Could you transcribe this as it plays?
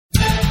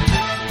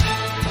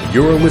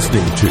You're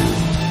listening to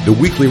the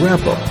Weekly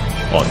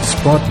Wrap-Up on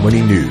Sprott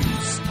Money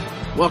News.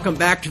 Welcome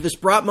back to the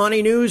Sprott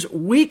Money News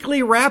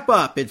Weekly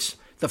Wrap-Up. It's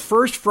the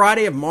first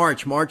Friday of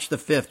March the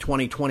 5th,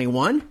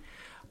 2021.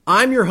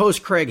 I'm your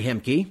host, Craig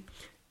Hemke.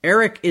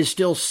 Eric is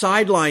still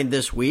sidelined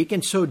this week,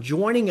 and so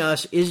joining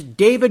us is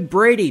David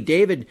Brady.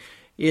 David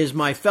is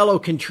my fellow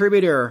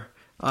contributor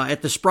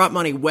at the Sprott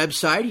Money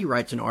website. He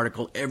writes an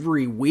article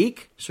every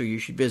week, so you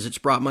should visit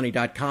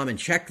sprottmoney.com and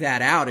check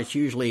that out. It's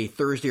usually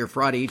Thursday or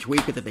Friday each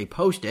week that they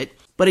post it.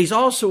 But he's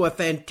also a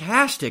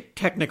fantastic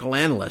technical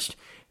analyst,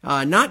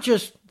 not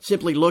just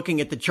simply looking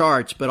at the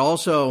charts, but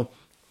also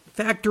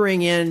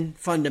factoring in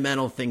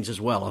fundamental things as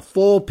well, a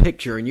full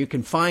picture. And you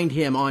can find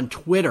him on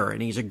Twitter,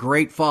 and he's a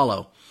great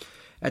follow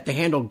at the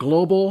handle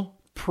Global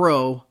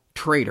Pro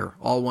Trader,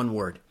 all one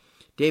word.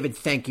 David,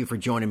 thank you for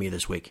joining me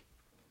this week.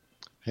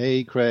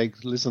 Hey, Craig.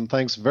 Listen,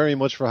 thanks very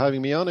much for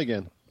having me on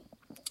again.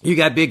 You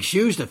got big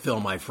shoes to fill,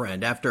 my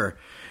friend, after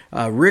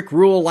Rick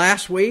Rule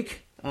last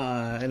week.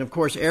 And, of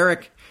course,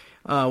 Eric,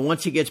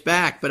 once he gets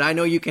back. But I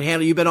know you can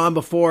handle. You've been on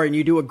before, and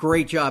you do a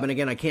great job. And,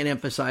 again, I can't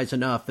emphasize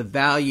enough the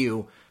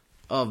value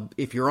of,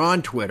 if you're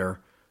on Twitter,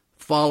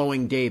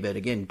 following David.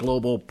 Again,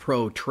 Global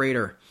Pro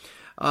Trader.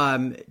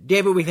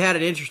 David, we've had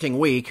an interesting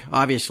week,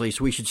 obviously,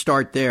 so we should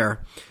start there.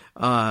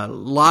 A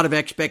lot of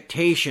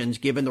expectations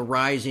given the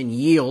rise in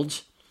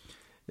yields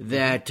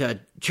that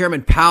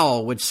Chairman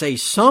Powell would say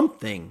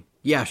something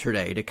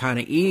yesterday to kind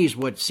of ease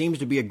what seems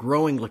to be a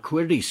growing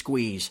liquidity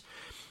squeeze,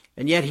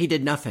 and yet he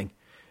did nothing.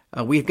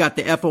 We've got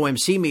the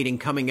FOMC meeting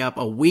coming up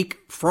a week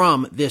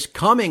from this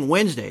coming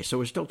Wednesday, so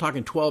we're still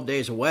talking 12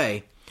 days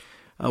away.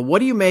 What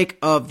do you make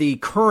of the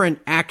current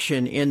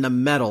action in the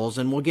metals?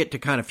 And we'll get to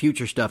kind of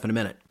future stuff in a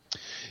minute.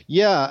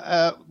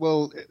 Yeah,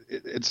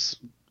 it's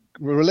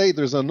related.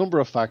 There's a number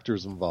of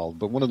factors involved,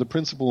 but one of the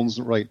principles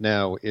right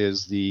now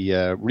is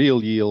the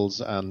real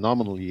yields and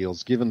nominal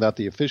yields, given that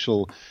the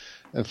official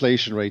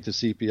inflation rate, the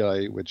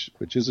CPI, which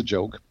is a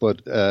joke,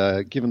 but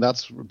given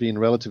that's been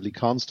relatively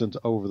constant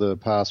over the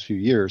past few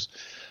years,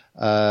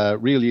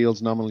 real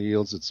yields, nominal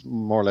yields, it's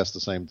more or less the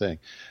same thing.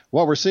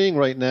 What we're seeing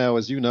right now,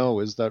 as you know,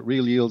 is that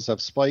real yields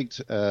have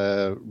spiked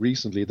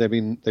recently.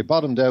 They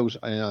bottomed out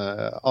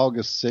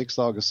August 6th,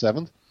 August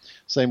 7th.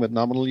 Same with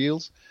nominal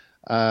yields.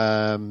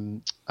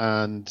 And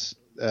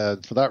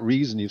for that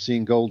reason, you've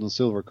seen gold and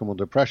silver come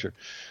under pressure.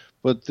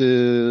 But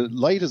the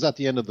light is at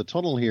the end of the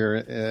tunnel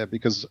here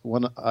because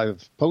when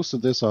I've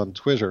posted this on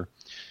Twitter,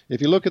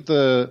 if you look at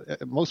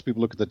most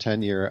people look at the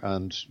 10-year,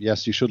 and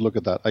yes, you should look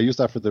at that. I use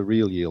that for the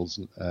real yields.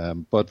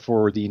 But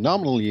for the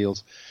nominal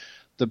yields,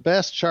 the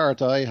best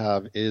chart I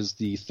have is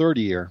the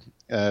 30-year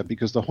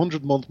because the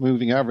 100-month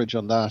moving average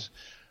on that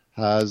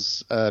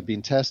has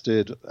been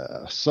tested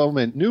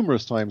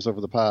numerous times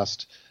over the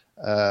past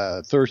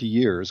 30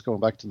 years,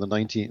 going back to the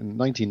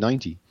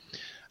 1990.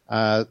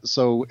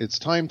 So it's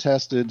time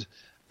tested,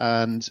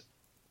 and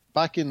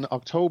back in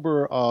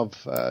October of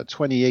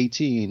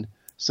 2018,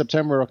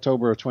 September,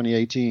 October of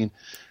 2018,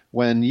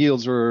 when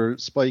yields were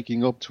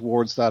spiking up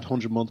towards that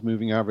 100-month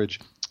moving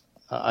average,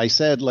 I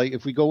said,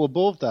 if we go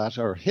above that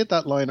or hit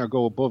that line or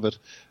go above it,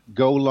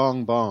 go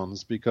long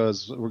bonds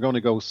because we're going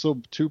to go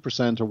sub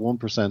 2% or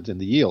 1% in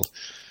the yield.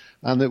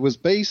 And it was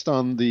based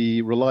on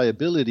the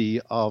reliability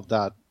of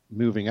that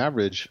moving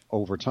average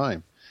over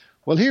time.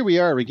 Well, here we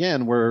are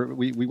again, where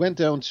we went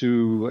down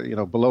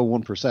to below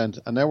 1%,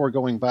 and now we're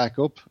going back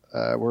up.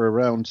 We're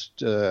around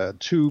I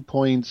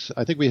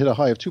think we hit a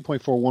high of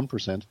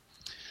 2.41%,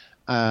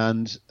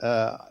 and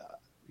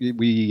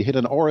we hit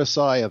an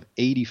RSI of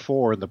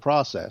 84 in the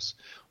process.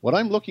 What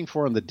I'm looking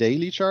for on the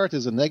daily chart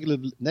is a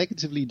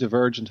negatively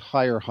divergent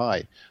higher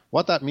high.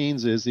 What that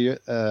means is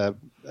the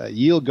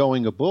yield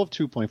going above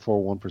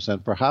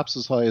 2.41%, perhaps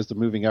as high as the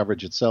moving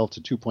average itself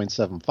to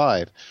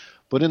 2.75,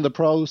 but in the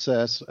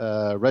process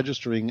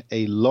registering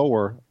a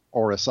lower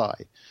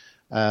RSI.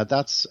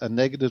 That's a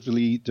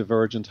negatively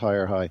divergent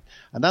higher high.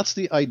 And that's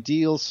the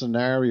ideal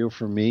scenario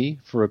for me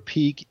for a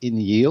peak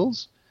in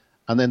yields,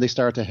 and then they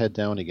start to head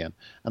down again.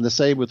 And the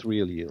same with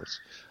real yields.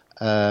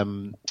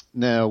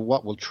 Now,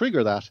 what will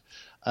trigger that?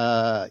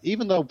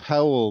 Even though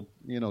Powell,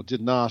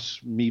 did not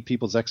meet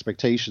people's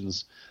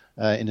expectations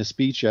in his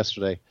speech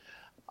yesterday,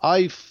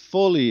 I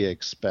fully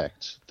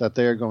expect that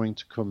they're going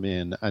to come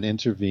in and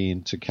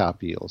intervene to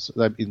cap yields.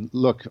 I mean,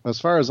 look, as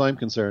far as I'm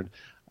concerned,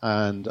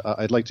 and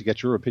I'd like to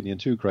get your opinion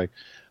too, Craig,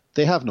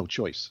 they have no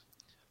choice.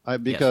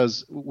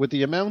 Because with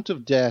the amount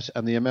of debt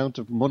and the amount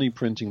of money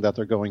printing that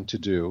they're going to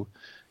do,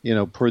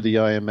 per the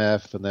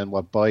IMF, and then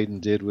what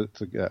Biden did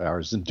or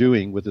is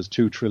doing with his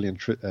 $2 trillion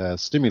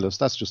stimulus,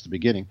 that's just the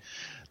beginning.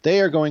 They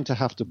are going to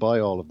have to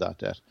buy all of that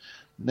debt.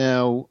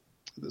 Now,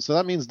 so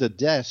that means the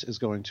debt is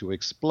going to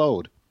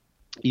explode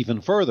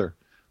even further.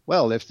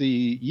 Well, if the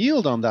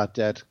yield on that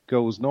debt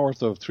goes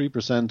north of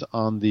 3%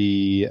 on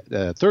the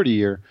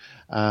 30-year,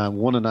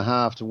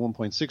 1.5 to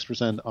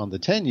 1.6% on the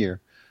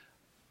 10-year,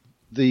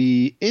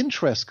 the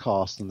interest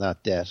cost on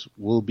that debt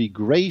will be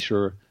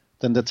greater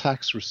than the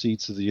tax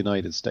receipts of the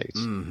United States.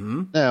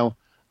 Mm-hmm. Now,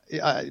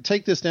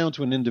 take this down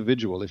to an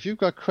individual. If you've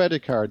got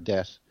credit card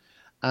debt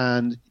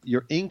and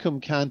your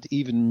income can't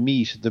even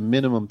meet the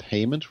minimum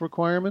payment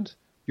requirement,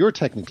 you're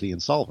technically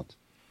insolvent.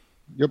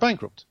 You're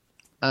bankrupt.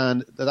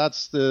 And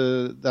that's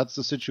the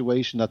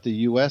situation that the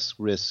US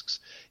risks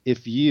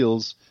if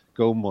yields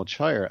go much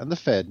higher. And the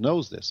Fed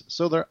knows this.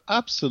 So they're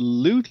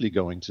absolutely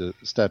going to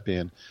step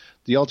in.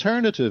 The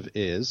alternative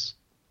is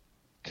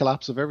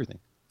collapse of everything.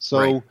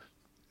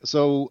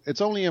 So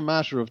it's only a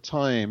matter of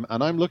time,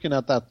 and I'm looking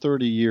at that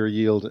 30-year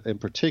yield in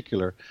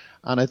particular,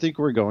 and I think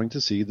we're going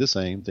to see the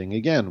same thing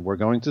again. We're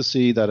going to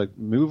see that it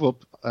move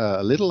up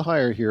a little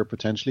higher here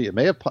potentially. It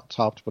may have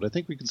topped, but I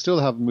think we can still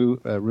have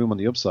room on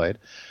the upside.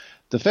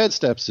 The Fed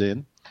steps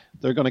in.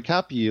 They're going to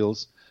cap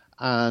yields,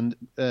 and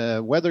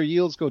whether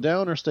yields go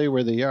down or stay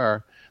where they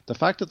are, the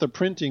fact that they're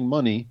printing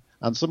money,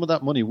 and some of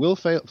that money will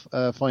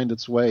find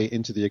its way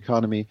into the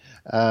economy.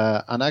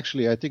 And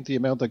actually, I think the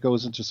amount that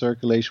goes into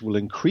circulation will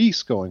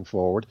increase going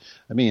forward.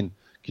 I mean,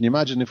 can you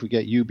imagine if we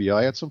get UBI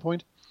at some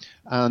point?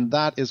 And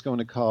that is going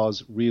to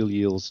cause real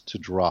yields to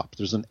drop.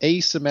 There's an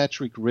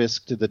asymmetric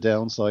risk to the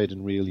downside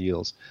in real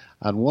yields.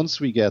 And once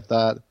we get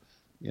that,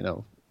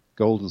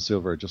 gold and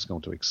silver are just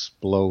going to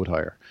explode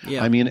higher.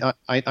 Yeah. I mean,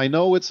 I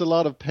know it's a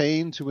lot of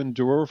pain to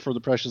endure for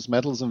the precious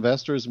metals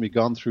investors, and we've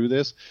gone through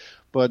this.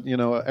 But,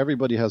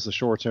 everybody has a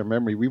short-term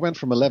memory. We went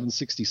from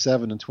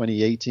 1167 in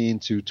 2018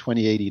 to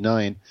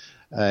 2089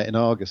 in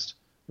August.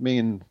 I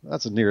mean,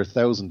 that's a near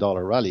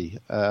 $1,000 rally.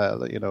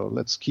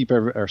 Let's keep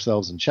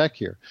ourselves in check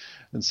here.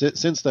 And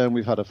since then,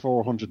 we've had a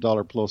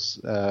 $400 plus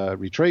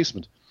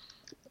retracement.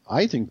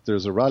 I think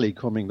there's a rally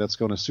coming that's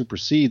going to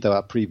supersede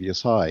that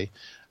previous high.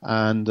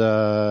 And,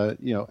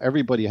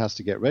 everybody has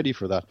to get ready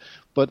for that.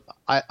 But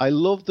I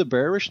love the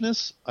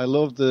bearishness. I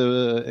love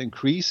the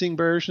increasing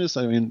bearishness.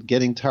 I mean,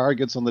 getting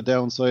targets on the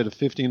downside of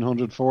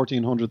 1,500,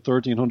 1,400,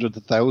 1,300,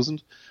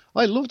 1,000.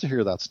 I love to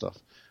hear that stuff.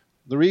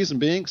 The reason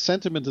being,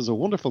 sentiment is a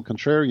wonderful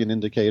contrarian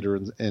indicator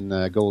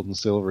in gold and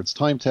silver. It's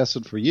time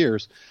tested for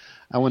years.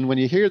 And when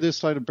you hear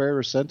this kind of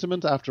bearish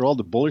sentiment, after all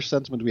the bullish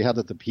sentiment we had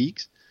at the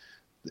peaks,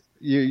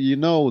 you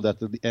know that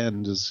the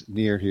end is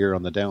near here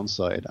on the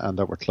downside and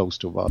that we're close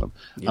to a bottom.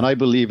 Yeah. And I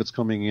believe it's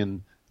coming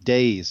in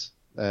days,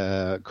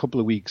 a couple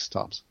of weeks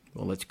tops.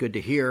 Well, it's good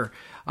to hear.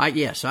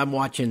 Yes, I'm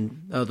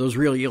watching those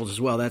real yields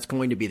as well. That's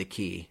going to be the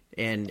key.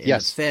 And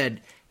yes. The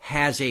Fed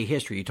has a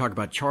history. You talk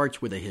about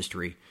charts with a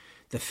history.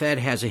 The Fed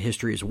has a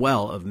history as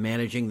well of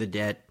managing the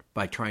debt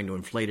by trying to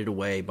inflate it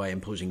away by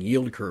imposing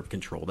yield curve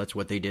control. That's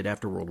what they did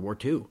after World War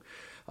II.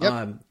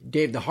 Yep.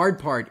 Dave, the hard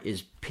part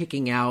is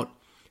picking out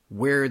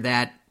where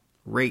that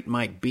rate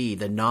might be,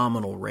 the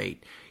nominal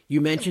rate.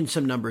 You mentioned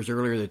some numbers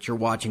earlier that you're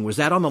watching. Was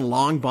that on the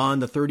long bond,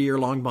 the 30-year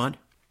long bond?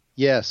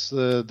 Yes,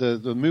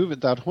 the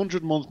move that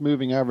 100-month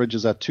moving average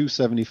is at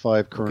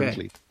 275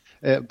 currently.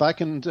 Okay.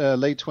 Back in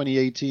late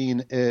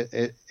 2018,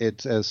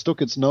 it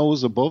stuck its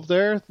nose above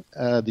there,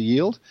 the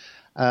yield,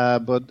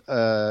 but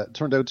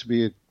turned out to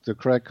be the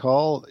correct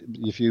call.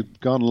 If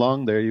you'd gone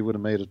long there, you would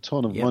have made a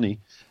ton of money.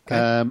 Okay.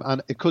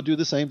 And it could do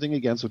the same thing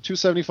again. So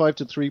 275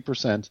 to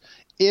 3%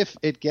 if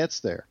it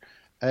gets there.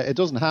 It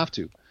doesn't have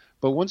to.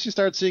 But once you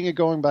start seeing it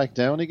going back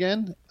down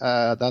again,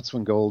 that's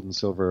when gold and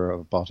silver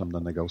have bottomed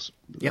and they go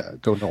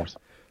north.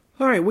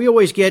 All right. We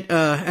always get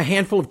a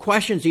handful of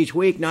questions each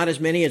week, not as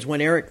many as when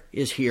Eric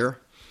is here.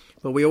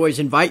 But we always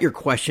invite your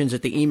questions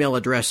at the email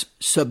address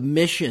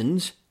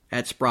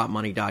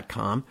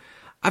submissions@sprottmoney.com.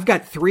 I've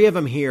got 3 of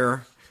them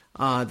here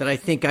that I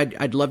think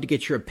I'd love to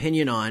get your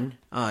opinion on,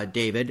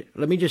 David.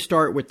 Let me just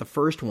start with the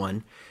first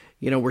one.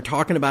 We're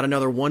talking about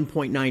another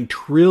 $1.9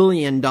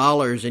 trillion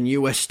in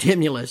U.S.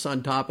 stimulus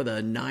on top of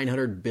the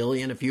 $900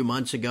 billion a few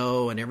months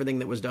ago and everything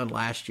that was done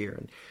last year.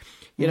 And,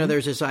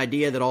 there's this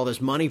idea that all this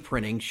money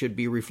printing should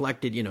be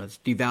reflected, it's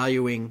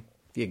devaluing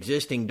the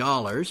existing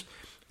dollars,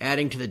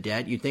 adding to the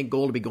debt. You'd think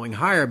gold would be going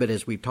higher, but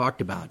as we've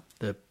talked about,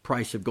 the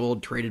price of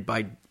gold traded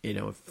by,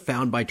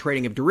 found by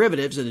trading of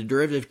derivatives, and the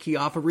derivative key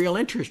off of real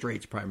interest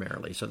rates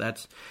primarily. So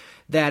that's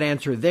that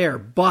answer there.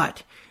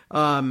 But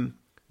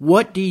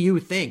what do you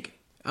think?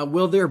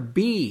 Will there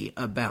be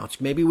a bounce?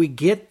 Maybe we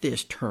get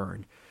this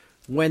turn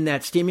when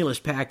that stimulus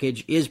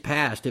package is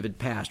passed, if it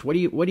passed. What do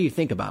you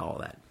think about all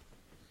that?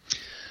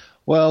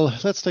 Well,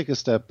 let's take a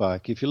step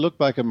back. If you look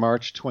back at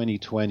March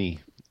 2020,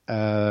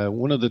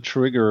 one of the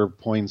trigger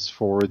points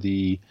for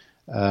the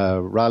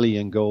rally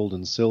in gold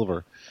and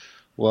silver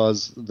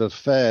was the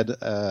Fed,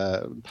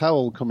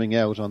 Powell coming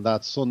out on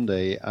that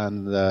Sunday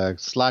and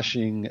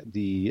slashing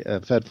the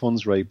Fed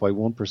funds rate by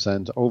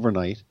 1%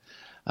 overnight.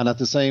 And at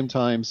the same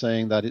time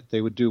saying that they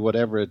would do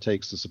whatever it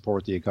takes to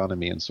support the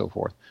economy and so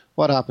forth.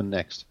 What happened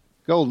next?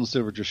 Gold and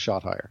silver just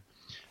shot higher.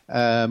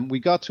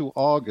 We got to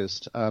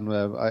August, and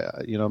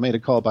I made a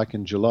call back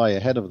in July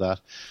ahead of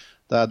that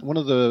one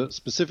of the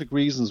specific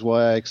reasons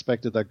why I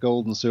expected that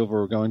gold and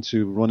silver were going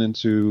to run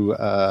into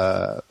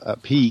a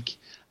peak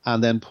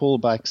and then pull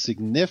back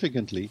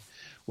significantly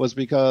was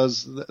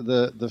because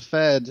the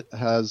Fed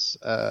has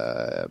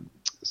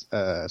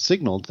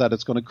signaled that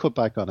it's going to cut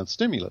back on its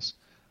stimulus.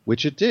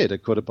 which it did.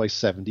 It cut it by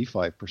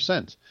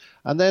 75%.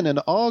 And then in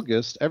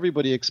August,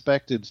 everybody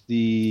expected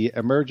the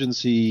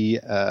emergency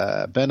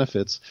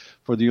benefits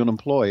for the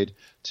unemployed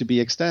to be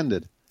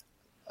extended.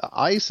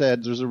 I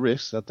said there's a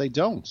risk that they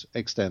don't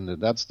extend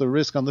it. That's the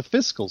risk on the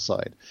fiscal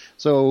side.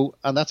 So,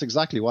 and that's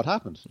exactly what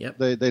happened. Yep.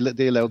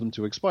 They allowed them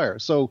to expire.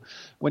 So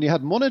when you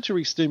had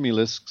monetary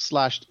stimulus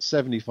slashed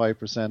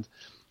 75%,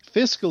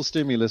 fiscal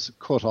stimulus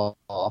cut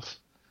off,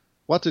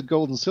 what did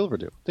gold and silver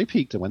do? They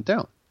peaked and went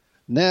down.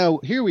 Now,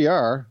 here we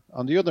are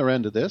on the other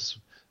end of this.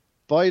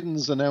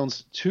 Biden's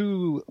announced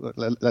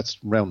let's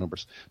round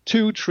numbers,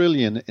 $2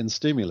 trillion in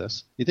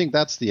stimulus. You think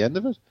that's the end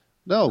of it?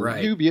 No,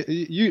 right.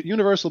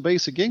 Universal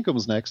basic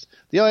income's next.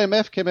 The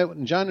IMF came out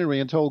in January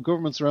and told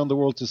governments around the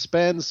world to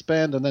spend,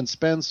 and then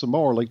spend some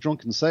more, like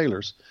drunken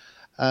sailors.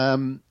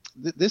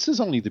 This is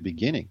only the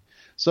beginning.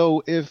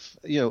 So if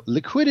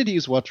liquidity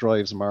is what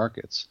drives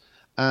markets,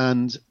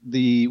 and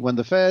when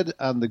the Fed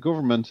and the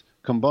government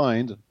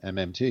combined,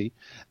 MMT,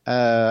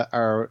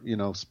 are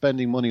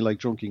spending money like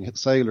drunken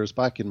sailors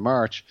back in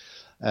March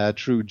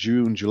through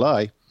June,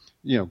 July,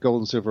 gold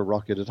and silver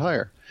rocketed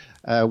higher.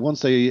 Once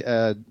they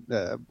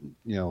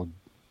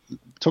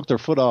took their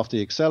foot off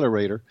the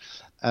accelerator,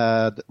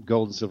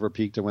 gold and silver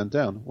peaked and went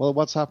down. Well,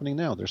 what's happening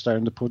now? They're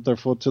starting to put their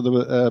foot to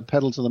the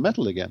pedal to the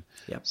metal again.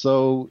 Yep.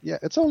 So yeah,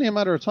 it's only a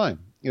matter of time.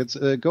 It's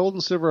gold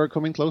and silver are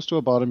coming close to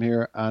a bottom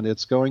here, and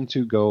it's going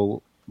to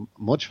go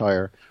much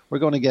higher. We're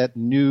going to get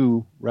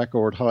new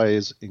record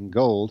highs in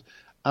gold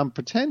and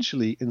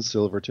potentially in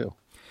silver too.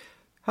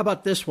 How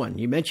about this one?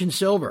 You mentioned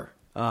silver.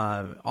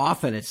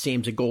 Often it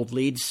seems that gold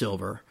leads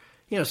silver.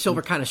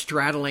 Silver kind of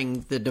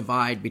straddling the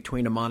divide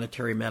between a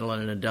monetary metal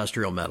and an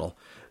industrial metal.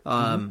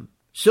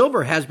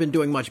 Silver has been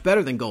doing much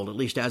better than gold, at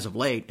least as of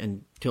late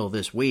until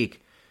this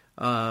week.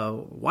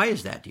 Why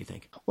is that, do you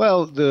think?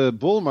 Well, the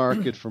bull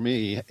market for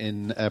me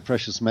in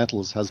precious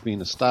metals has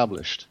been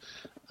established.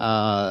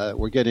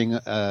 We're getting,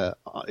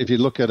 if you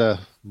look at a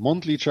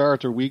monthly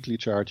chart or weekly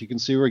chart, you can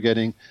see we're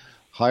getting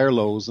higher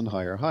lows and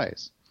higher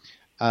highs.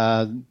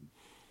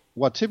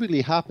 What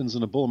typically happens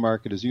in a bull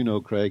market, as you know,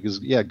 Craig, is,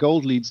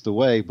 gold leads the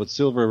way, but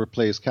silver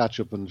plays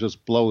catch up and just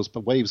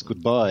waves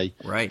goodbye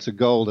to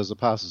gold as it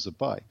passes it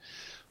by.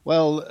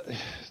 Well,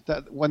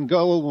 when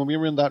we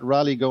were in that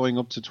rally going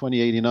up to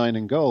 2089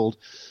 in gold,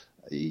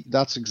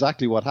 that's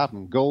exactly what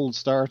happened. Gold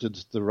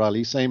started the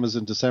rally, same as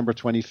in December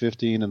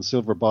 2015, and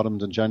silver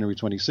bottomed in January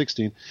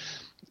 2016.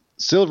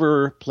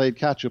 Silver played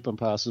catch up and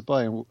passed it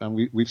by,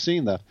 and we've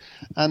seen that.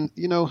 And,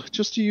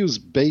 just to use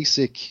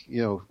basic,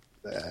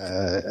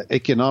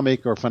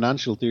 economic or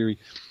financial theory,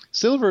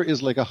 silver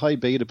is like a high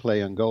beta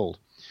play on gold,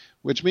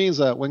 which means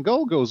that when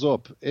gold goes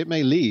up, it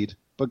may lead,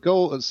 but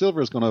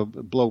silver is going to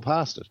blow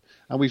past it.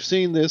 And we've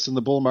seen this in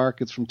the bull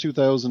markets from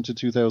 2000 to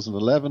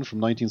 2011, from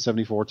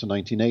 1974 to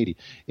 1980.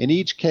 In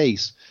each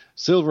case,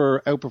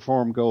 silver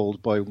outperformed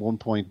gold by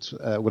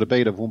with a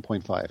beta of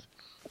 1.5.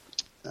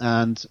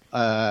 And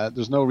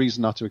there's no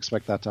reason not to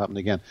expect that to happen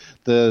again.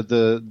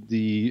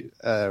 The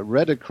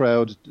Reddit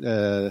crowd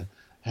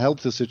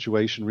helped the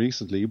situation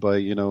recently by,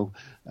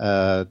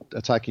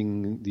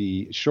 attacking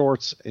the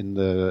shorts in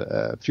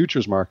the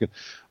futures market.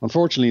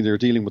 Unfortunately, they're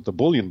dealing with the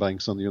bullion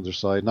banks on the other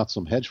side, not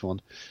some hedge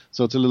fund.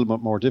 So it's a little bit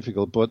more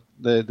difficult. But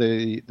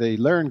they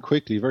learned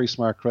quickly, very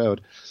smart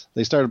crowd.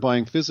 They started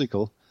buying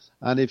physical.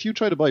 And if you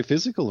try to buy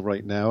physical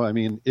right now,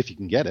 if you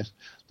can get it,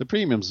 the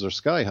premiums are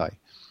sky high.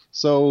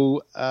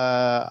 So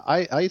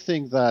I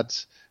think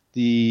that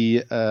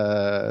the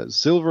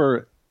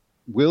silver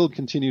will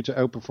continue to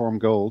outperform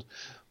gold.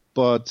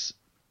 But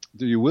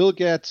you will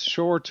get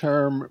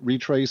short-term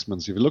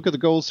retracements. If you look at the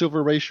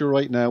gold-silver ratio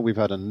right now, we've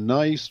had a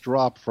nice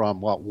drop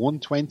from,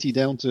 120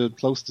 down to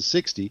close to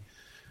 60.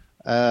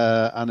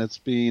 And it's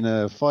been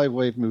a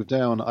 5-wave move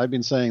down. I've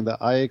been saying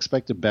that I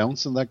expect a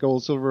bounce in that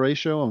gold-silver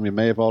ratio, and we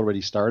may have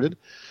already started.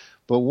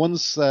 But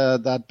once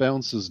that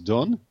bounce is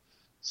done,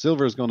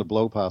 silver is going to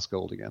blow past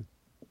gold again.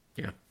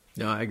 Yeah,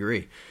 no, I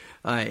agree.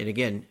 And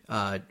again,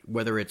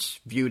 whether it's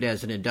viewed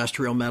as an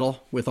industrial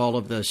metal with all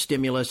of the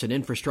stimulus and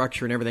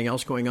infrastructure and everything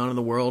else going on in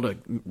the world,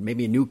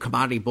 maybe a new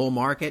commodity bull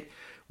market,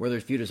 whether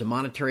it's viewed as a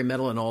monetary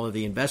metal and all of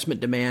the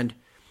investment demand,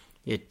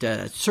 it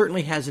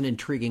certainly has an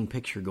intriguing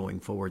picture going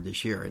forward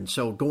this year. And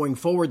so going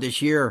forward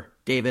this year,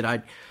 David,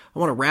 I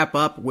want to wrap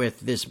up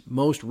with this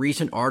most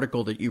recent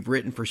article that you've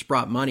written for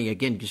Sprott Money.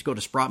 Again, just go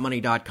to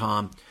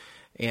sprottmoney.com.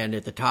 And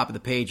at the top of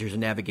the page, there's a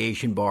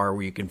navigation bar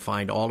where you can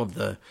find all of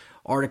the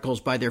articles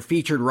by their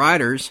featured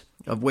writers,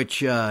 of which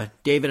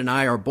David and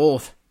I are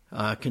both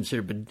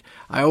considered. But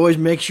I always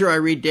make sure I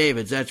read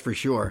David's, that's for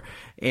sure.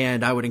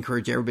 And I would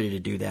encourage everybody to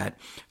do that.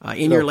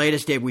 In your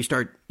latest, Dave,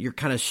 you're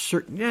kind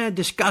of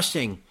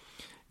discussing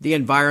the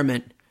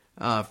environment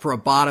for a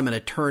bottom and a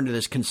turn to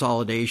this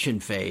consolidation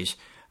phase.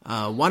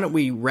 Why don't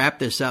we wrap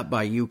this up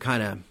by you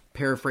kind of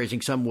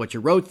paraphrasing some of what you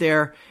wrote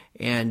there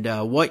and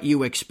what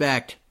you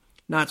expect,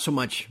 not so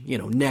much,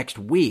 next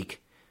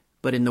week,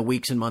 but in the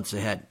weeks and months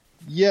ahead.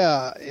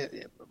 Yeah,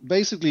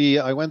 basically,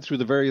 I went through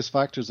the various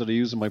factors that I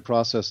use in my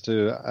process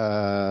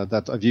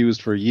that I've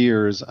used for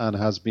years and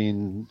has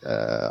been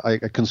I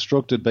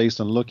constructed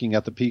based on looking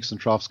at the peaks and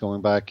troughs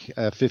going back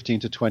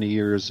 15 to 20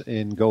 years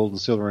in gold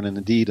and silver, and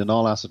indeed in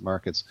all asset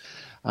markets.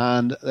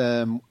 And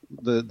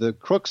the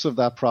crux of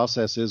that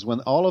process is when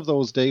all of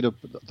those data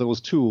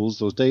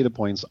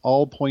points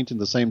all point in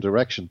the same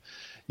direction,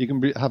 you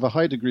can have a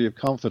high degree of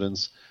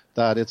confidence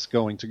that it's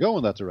going to go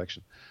in that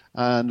direction.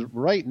 And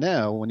right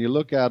now, when you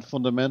look at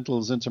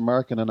fundamentals,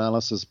 intermarket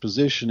analysis,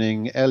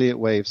 positioning, Elliott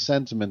wave,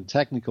 sentiment,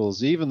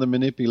 technicals, even the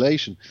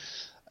manipulation,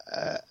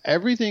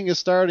 everything is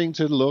starting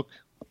to look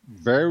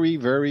very,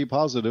 very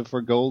positive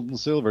for gold and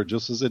silver,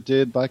 just as it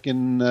did back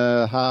in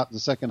the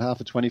second half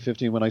of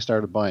 2015 when I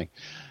started buying.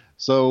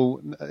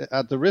 So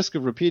at the risk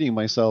of repeating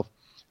myself,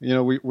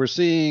 we're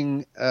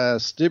seeing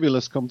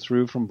stimulus come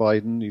through from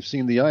Biden. You've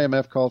seen the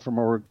IMF call for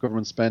more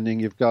government spending.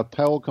 You've got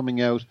Powell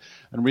coming out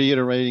and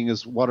reiterating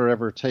his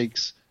whatever it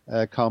takes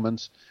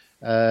comment.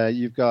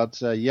 You've got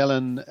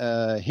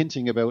Yellen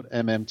hinting about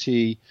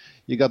MMT.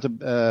 You've got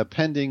the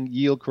pending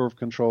yield curve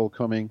control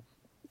coming.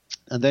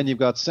 And then you've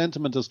got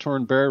sentiment has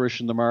turned bearish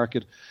in the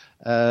market.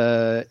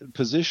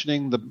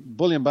 Positioning, the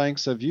bullion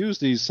banks have used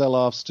these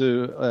sell-offs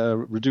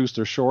to reduce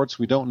their shorts.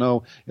 We don't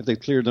know if they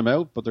cleared them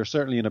out, but they're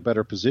certainly in a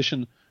better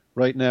position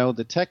right now.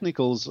 The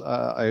technicals,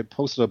 I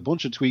posted a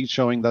bunch of tweets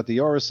showing that the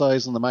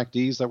RSIs and the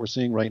MACDs that we're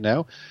seeing right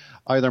now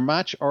either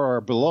match or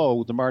are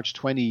below the March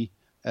 20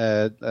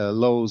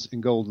 lows in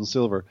gold and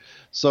silver.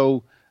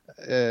 So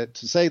to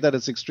say that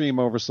it's extreme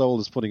oversold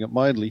is putting it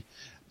mildly.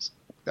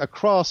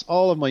 Across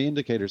all of my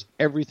indicators,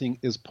 everything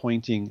is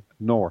pointing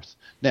north.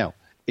 Now,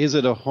 is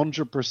it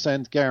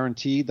 100%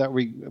 guaranteed that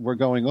we're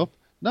going up?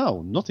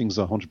 No, nothing's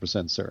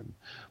 100% certain.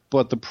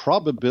 But the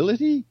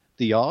probability,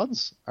 the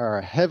odds,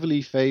 are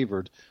heavily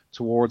favored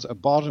towards a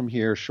bottom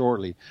here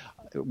shortly.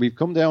 We've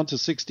come down to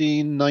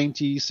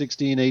 1690,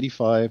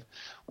 1685.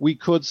 We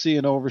could see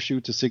an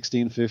overshoot to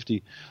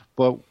 1650.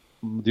 But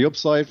the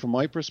upside from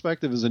my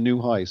perspective is a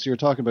new high. So you're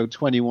talking about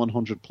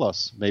 2100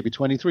 plus, maybe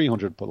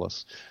 2300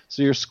 plus.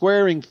 So you're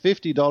squaring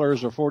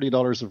 $50 or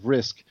 $40 of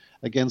risk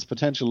against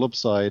potential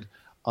upside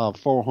of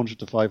 $400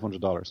 to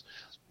 $500.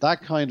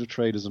 That kind of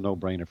trade is a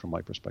no-brainer from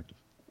my perspective.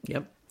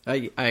 Yep,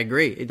 I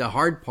agree. The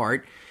hard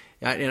part,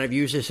 and I've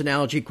used this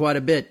analogy quite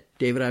a bit,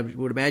 David, I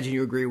would imagine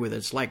you agree with it.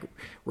 It's like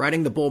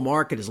riding the bull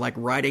market is like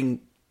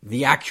riding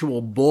the actual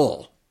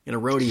bull in a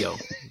rodeo.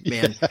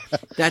 Man,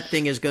 that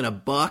thing is going to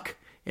buck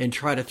and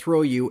try to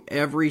throw you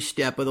every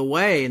step of the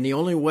way. And the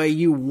only way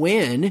you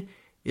win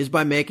is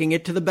by making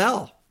it to the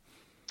bell.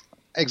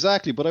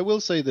 Exactly, but I will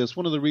say this.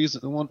 One of the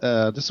reasons,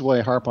 this is why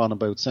I harp on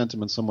about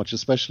sentiment so much,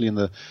 especially in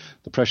the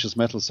precious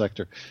metal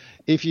sector.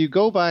 If you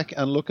go back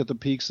and look at the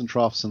peaks and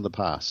troughs in the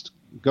past,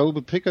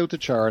 pick out the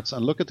charts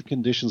and look at the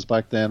conditions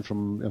back then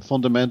from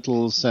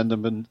fundamentals,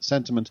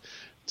 sentiment,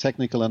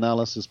 technical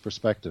analysis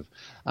perspective,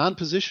 and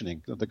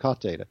positioning of the COT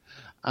data.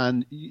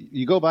 And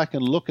you go back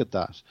and look at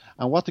that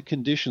and what the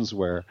conditions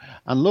were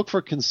and look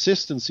for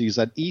consistencies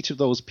at each of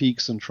those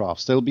peaks and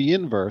troughs. They'll be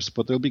inverse,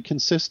 but they'll be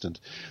consistent.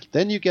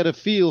 Then you get a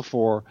feel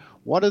for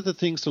what are the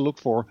things to look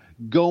for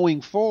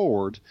going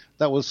forward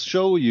that will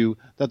show you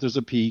that there's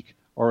a peak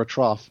or a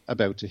trough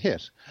about to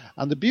hit.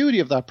 And the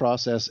beauty of that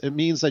process, it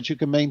means that you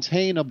can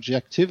maintain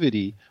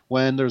objectivity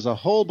when there's a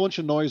whole bunch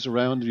of noise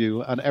around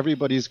you and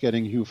everybody's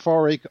getting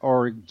euphoric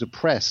or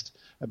depressed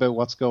about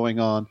what's going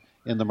on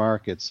in the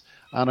markets.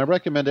 And I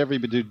recommend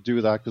everybody do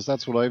that because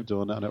that's what I've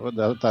done, and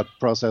that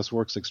process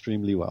works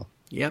extremely well.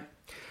 Yep.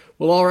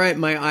 Well, all right,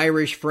 my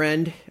Irish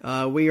friend,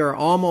 we are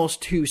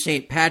almost to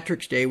St.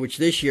 Patrick's Day, which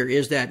this year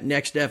is that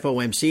next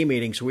FOMC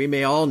meeting, so we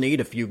may all need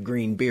a few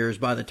green beers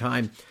by the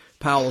time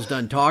Powell's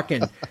done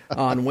talking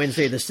on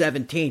Wednesday the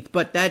 17th.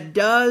 But that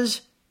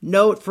does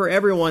note for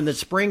everyone that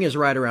spring is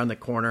right around the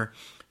corner.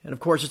 And, of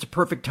course, it's a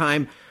perfect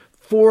time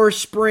for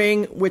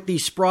spring with the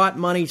Sprott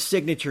Money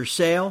Signature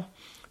Sale.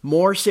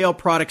 More sale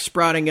products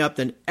sprouting up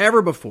than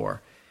ever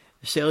before.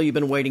 The sale you've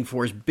been waiting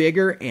for is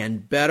bigger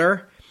and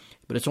better,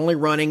 but it's only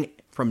running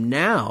from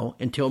now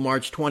until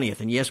March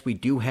 20th. And, yes, we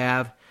do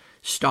have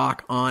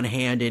stock on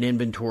hand in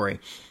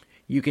inventory.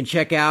 You can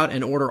check out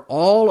and order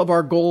all of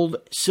our gold,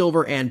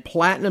 silver, and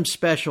platinum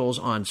specials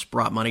on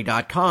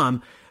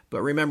SprottMoney.com.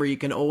 But remember, you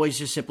can always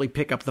just simply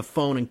pick up the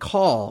phone and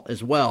call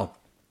as well.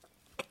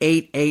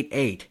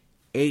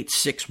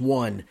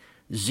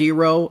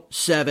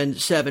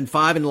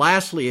 888-861-0775. And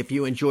lastly, if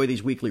you enjoy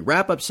these weekly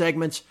wrap-up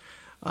segments,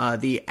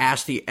 the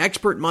Ask the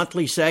Expert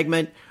monthly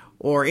segment,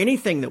 or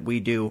anything that we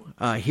do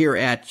here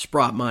at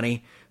Sprott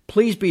Money,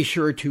 please be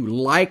sure to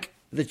like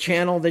the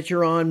channel that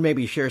you're on,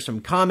 maybe share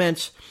some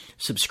comments,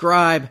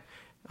 subscribe,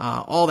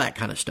 all that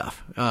kind of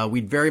stuff.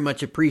 We'd very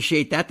much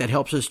appreciate that. That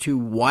helps us to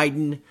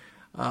widen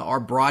our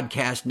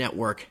broadcast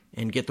network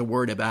and get the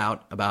word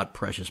about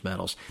precious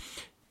metals.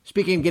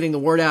 Speaking of getting the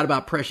word out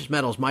about precious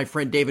metals, my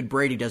friend David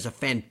Brady does a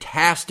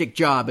fantastic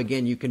job.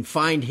 Again, you can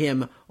find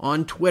him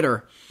on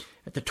Twitter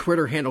at the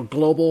Twitter handle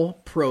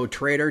Global Pro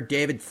Trader.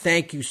 David,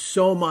 thank you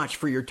so much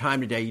for your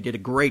time today. You did a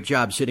great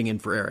job sitting in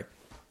for Eric.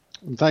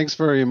 Thanks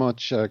very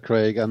much,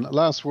 Craig. And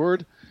last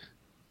word,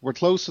 we're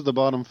close to the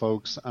bottom,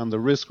 folks, and the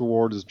risk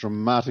reward is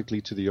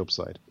dramatically to the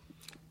upside.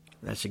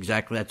 That's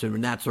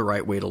the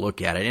right way to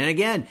look at it. And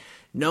again,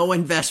 no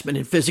investment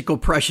in physical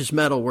precious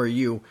metal where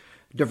you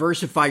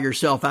diversify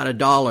yourself out of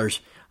dollars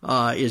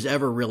is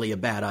ever really a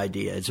bad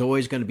idea. It's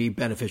always going to be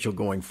beneficial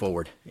going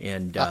forward.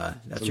 And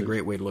that's a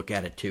great way to look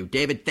at it, too.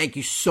 David, thank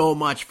you so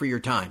much for your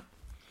time.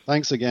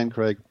 Thanks again,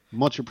 Craig.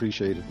 Much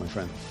appreciated, my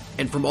friend.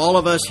 And from all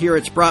of us here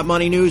at Sprott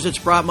Money News at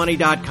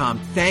SprottMoney.com,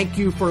 thank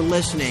you for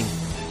listening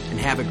and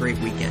have a great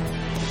weekend.